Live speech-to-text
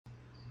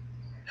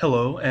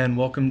Hello and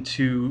welcome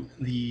to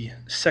the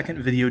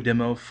second video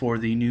demo for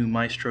the new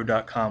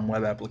Maestro.com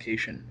web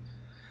application.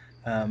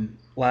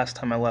 Last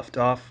time I left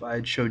off, I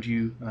had showed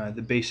you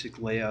the basic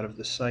layout of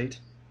the site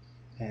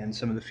and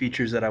some of the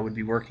features that I would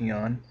be working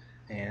on,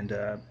 and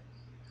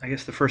I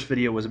guess the first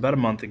video was about a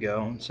month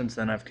ago. Since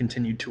then I've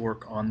continued to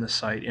work on the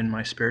site in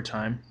my spare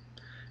time,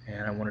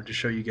 and I wanted to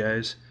show you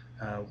guys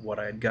what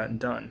I had gotten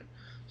done.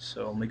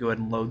 So let me go ahead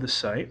and load the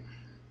site.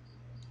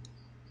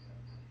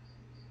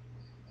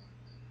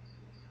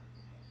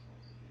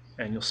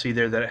 And you'll see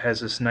there that it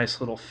has this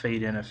nice little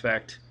fade-in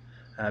effect.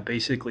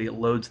 Basically, it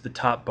loads the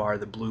top bar,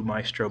 the blue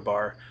Maestro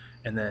bar,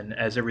 and then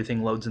as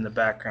everything loads in the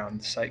background,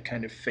 the site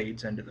kind of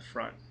fades into the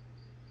front.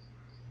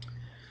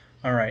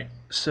 Alright,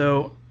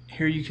 so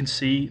here you can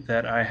see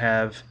that I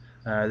have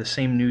the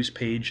same news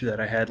page that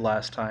I had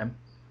last time.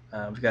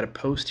 We've got a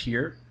post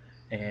here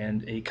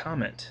and a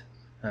comment.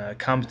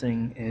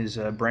 Commenting is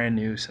brand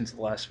new since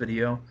the last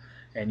video,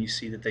 and you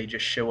see that they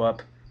just show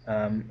up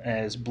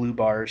as blue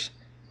bars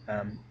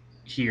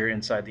here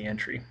inside the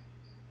entry.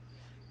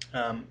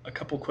 A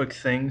couple quick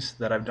things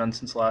that I've done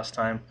since last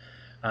time.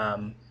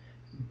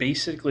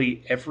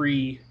 Basically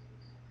every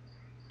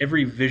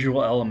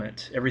visual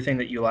element, everything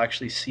that you'll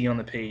actually see on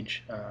the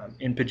page,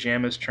 in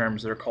Pyjamas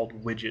terms they're called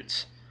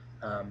widgets.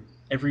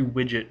 Every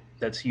widget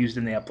that's used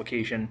in the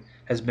application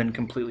has been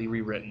completely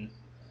rewritten.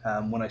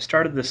 When I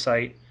started the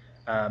site,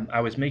 I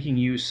was making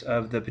use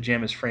of the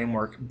Pyjamas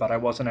framework, but I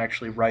wasn't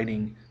actually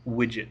writing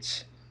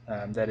widgets.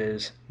 That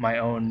is my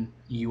own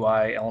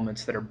UI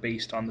elements that are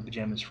based on the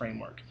Pyjamas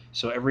framework.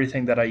 So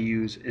everything that I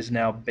use is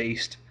now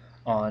based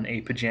on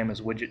a Pyjamas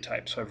widget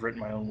type. So I've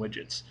written my own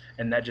widgets,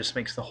 and that just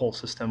makes the whole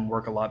system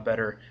work a lot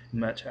better,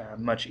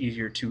 much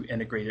easier to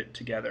integrate it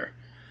together.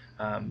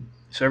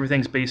 So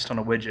everything's based on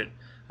a widget.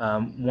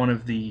 One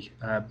of the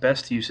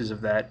best uses of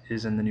that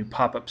is in the new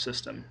pop-up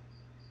system.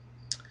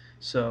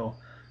 So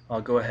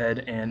I'll go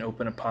ahead and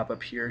open a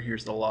pop-up here.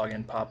 Here's the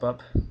login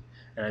pop-up,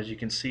 and as you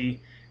can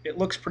see, it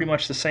looks pretty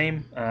much the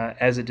same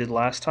as it did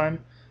last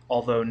time,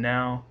 although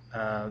now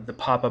the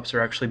pop-ups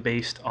are actually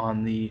based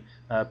on the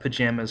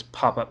Pyjamas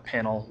pop-up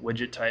panel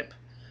widget type,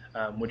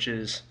 which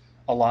is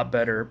a lot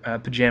better.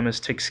 Pyjamas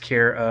takes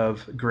care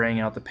of graying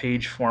out the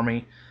page for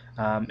me.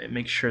 It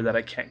makes sure that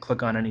I can't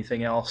click on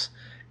anything else,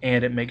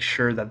 and it makes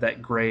sure that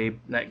that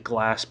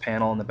glass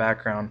panel in the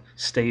background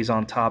stays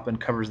on top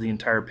and covers the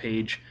entire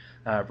page,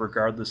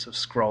 regardless of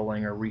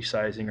scrolling or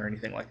resizing or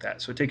anything like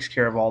that. So it takes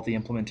care of all the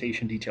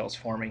implementation details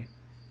for me.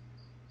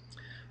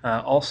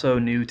 Also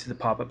new to the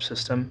pop-up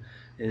system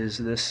is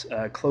this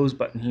close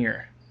button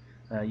here.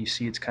 You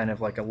see it's kind of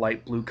like a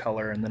light blue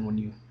color, and then when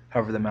you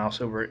hover the mouse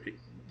over it,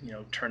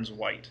 it turns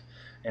white.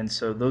 And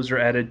so those are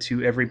added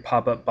to every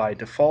pop-up by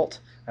default.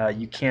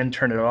 You can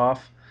turn it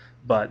off,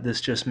 but this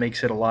just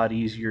makes it a lot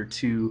easier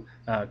to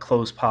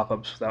close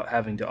pop-ups without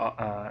having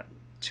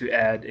to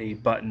add a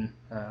button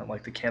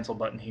like the cancel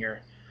button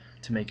here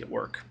to make it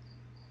work.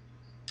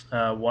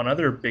 One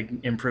other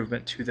big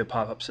improvement to the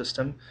pop-up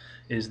system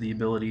is the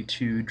ability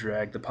to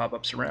drag the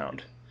pop-ups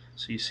around.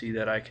 So you see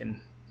that I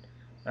can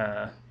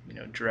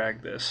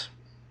drag this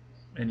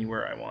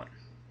anywhere I want.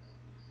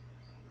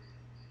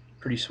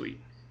 Pretty sweet.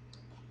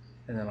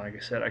 And then, like I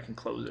said, I can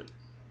close it.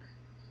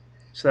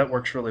 So that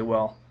works really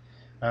well.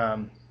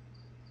 I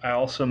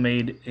also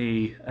made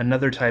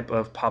another type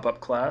of pop-up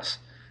class,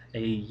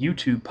 a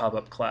YouTube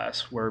pop-up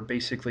class, where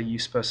basically you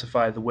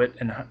specify the width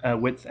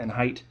and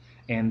height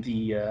and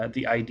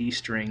the ID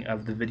string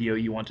of the video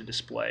you want to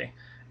display,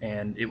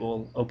 and it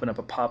will open up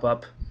a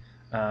pop-up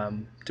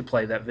to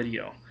play that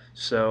video.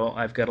 So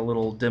I've got a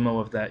little demo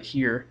of that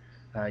here.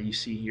 You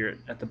see here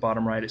at the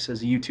bottom right it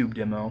says YouTube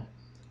demo.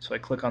 So I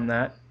click on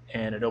that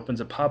and it opens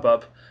a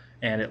pop-up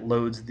and it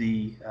loads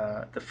the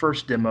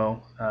first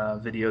demo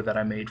video that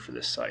I made for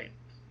this site.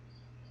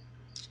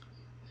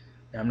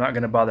 Now, I'm not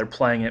going to bother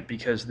playing it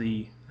because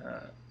the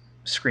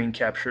screen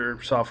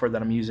capture software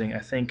that I'm using, I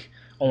think,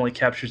 only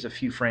captures a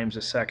few frames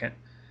a second,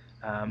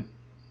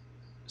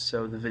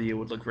 so the video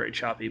would look very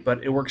choppy,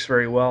 but it works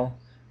very well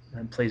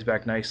and plays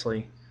back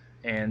nicely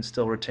and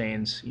still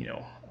retains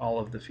all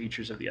of the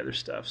features of the other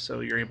stuff,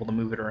 so you're able to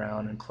move it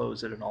around and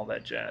close it and all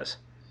that jazz.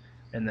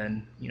 And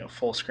then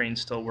full screen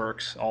still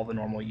works, all the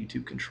normal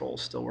YouTube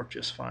controls still work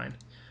just fine,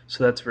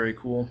 so that's very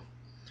cool.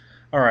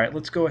 Alright,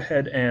 let's go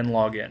ahead and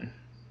log in.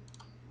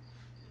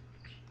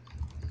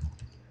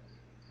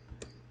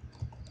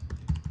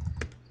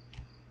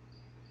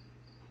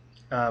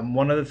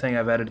 One other thing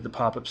I've added to the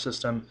pop-up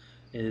system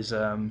is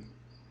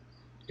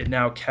it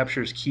now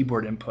captures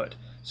keyboard input.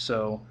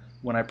 So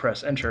when I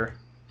press enter,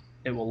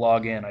 it will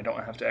log in. I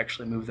don't have to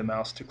actually move the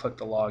mouse to click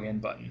the login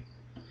button.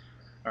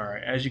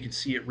 Alright, as you can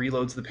see, it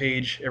reloads the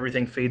page,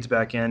 everything fades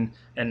back in,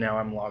 and now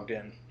I'm logged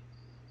in.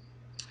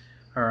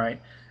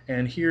 Alright,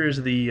 and here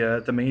is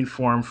the main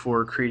form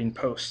for creating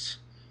posts.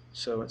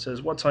 So it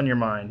says, what's on your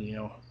mind?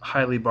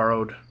 Highly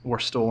borrowed or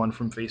stolen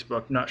from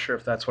Facebook. Not sure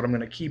if that's what I'm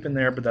going to keep in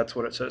there, but that's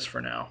what it says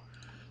for now.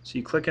 So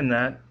you click in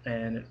that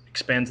and it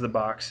expands the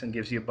box and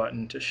gives you a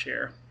button to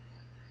share.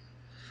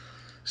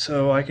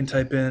 So I can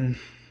type in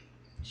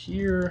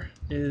here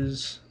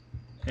is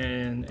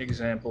an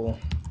example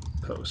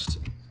post.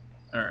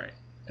 All right,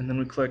 and then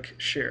we click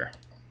share,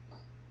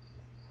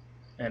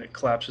 and it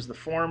collapses the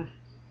form,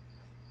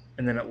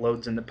 and then it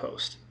loads in the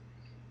post.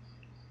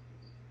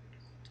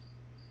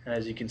 And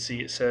as you can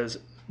see, it says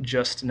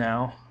just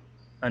now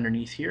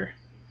underneath here,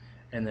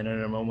 and then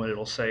in a moment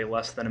it'll say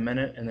less than a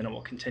minute, and then it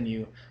will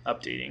continue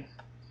updating.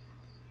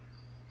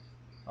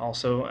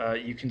 Also,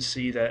 you can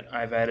see that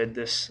I've added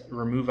this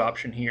remove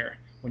option here.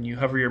 When you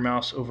hover your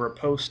mouse over a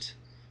post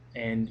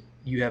and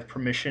you have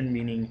permission,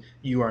 meaning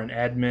you are an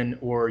admin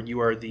or you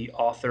are the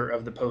author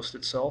of the post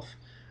itself,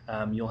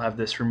 you'll have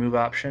this remove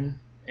option,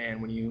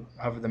 and when you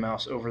hover the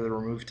mouse over the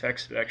remove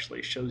text, it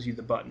actually shows you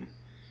the button.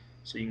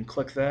 So you can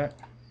click that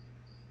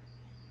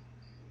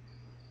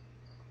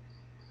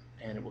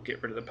and it will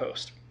get rid of the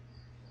post.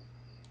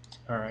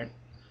 Alright,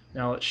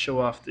 now let's show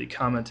off the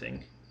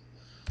commenting.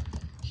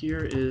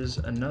 Here is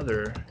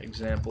another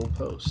example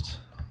post.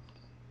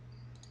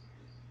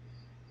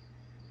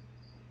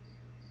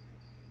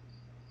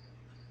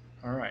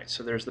 Alright,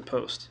 so there's the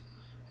post.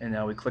 And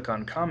now we click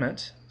on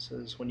comment. It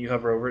says when you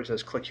hover over it,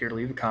 says click here to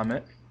leave a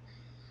comment.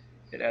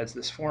 It adds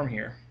this form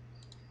here.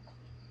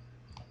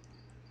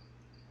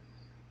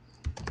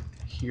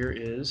 Here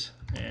is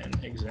an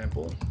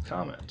example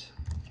comment.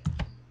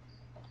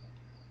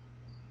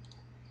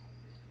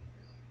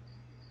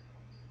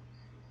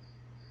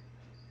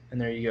 And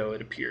there you go,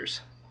 it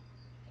appears.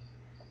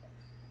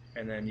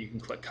 And then you can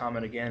click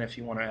comment again if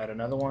you want to add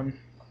another one.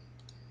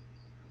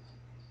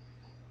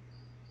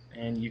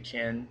 And you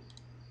can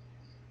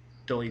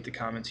delete the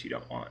comments you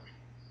don't want.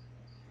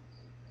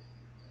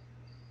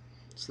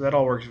 So that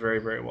all works very,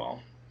 very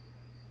well.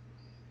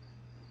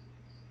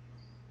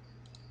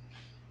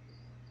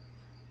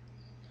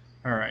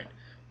 Alright,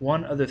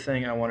 one other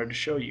thing I wanted to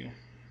show you.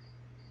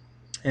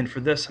 And for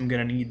this I'm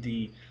going to need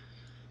the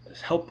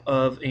help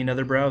of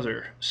another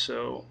browser.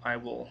 So I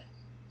will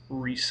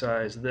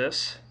resize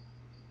this,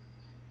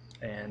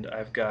 and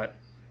I've got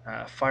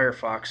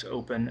Firefox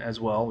open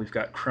as well. We've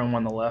got Chrome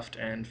on the left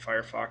and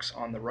Firefox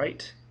on the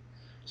right.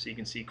 So you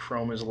can see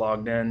Chrome is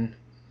logged in,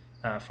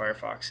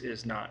 Firefox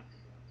is not.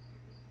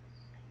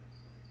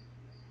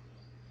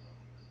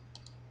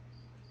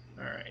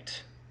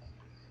 Alright,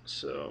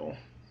 so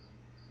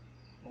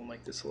we'll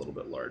make this a little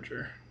bit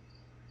larger.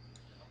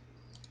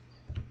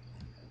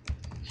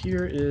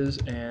 Here is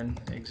an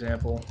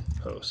example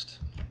post.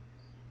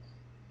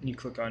 You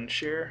click on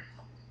share,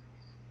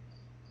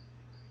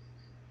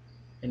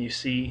 and you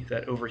see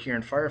that over here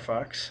in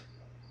Firefox,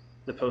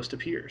 the post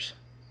appears.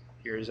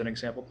 Here is an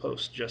example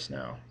post just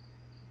now.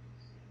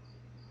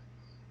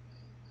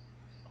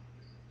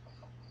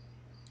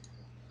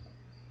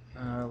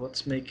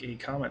 Let's make a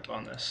comment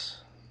on this.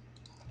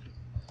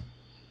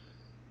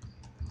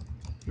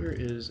 Here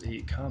is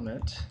a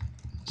comment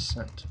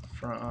sent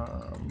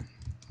from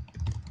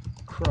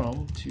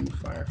Chrome to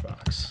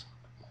Firefox,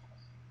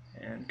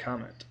 and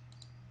comment.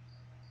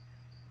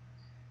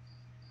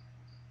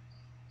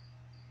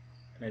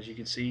 And as you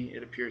can see,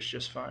 it appears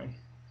just fine.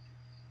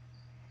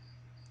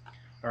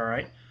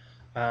 Alright,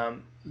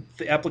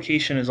 the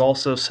application is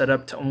also set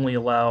up to only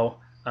allow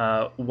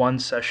one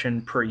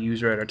session per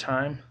user at a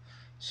time.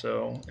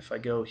 So if I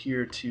go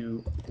here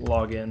to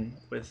log in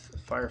with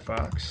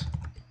Firefox,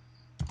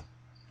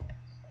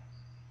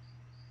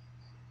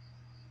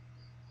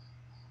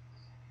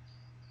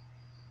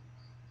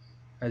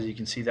 as you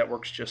can see, that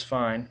works just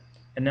fine.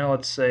 And now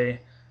let's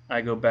say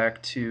I go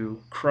back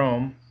to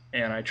Chrome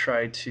and I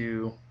try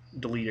to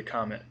delete a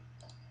comment.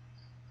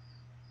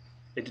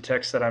 It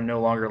detects that I'm no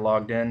longer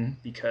logged in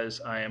because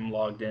I am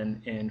logged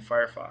in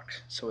Firefox.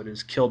 So it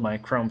has killed my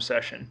Chrome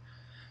session.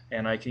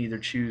 And I can either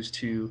choose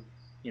to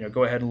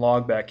go ahead and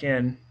log back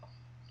in,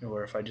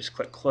 or if I just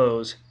click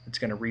close, it's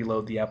going to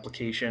reload the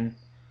application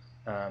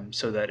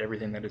so that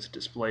everything that is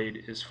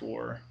displayed is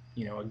for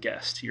a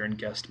guest. You're in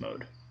guest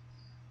mode.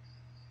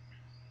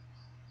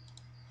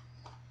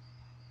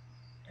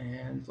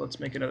 And let's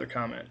make another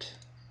comment.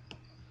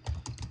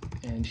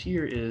 And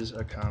here is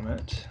a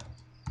comment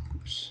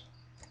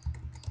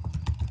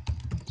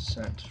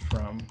sent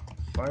from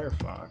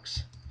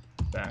Firefox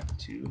back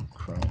to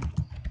Chrome.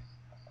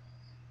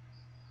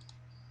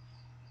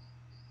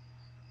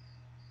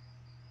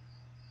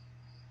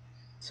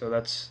 So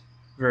that's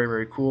very,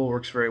 very cool,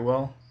 works very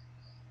well.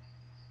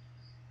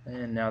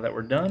 And now that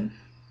we're done,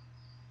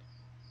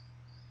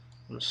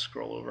 we'll just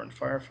scroll over in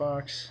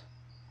Firefox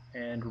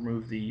and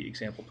remove the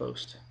example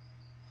post.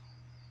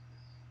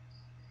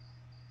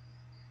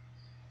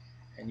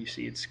 And you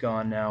see it's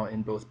gone now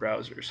in both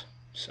browsers.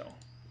 So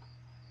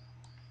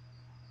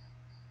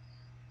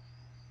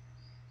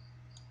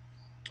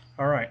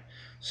alright,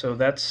 so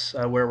that's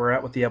where we're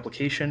at with the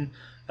application.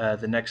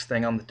 The next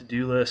thing on the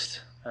to-do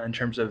list in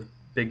terms of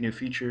big new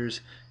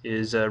features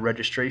is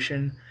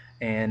registration,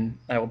 and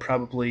I will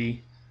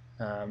probably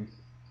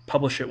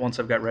publish it once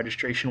I've got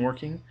registration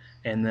working,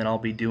 and then I'll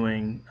be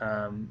doing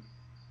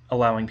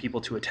allowing people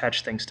to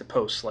attach things to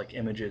posts like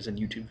images and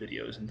YouTube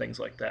videos and things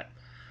like that.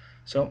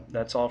 So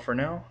that's all for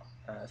now.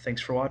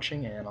 Thanks for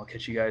watching, and I'll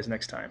catch you guys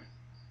next time.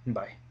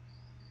 Bye.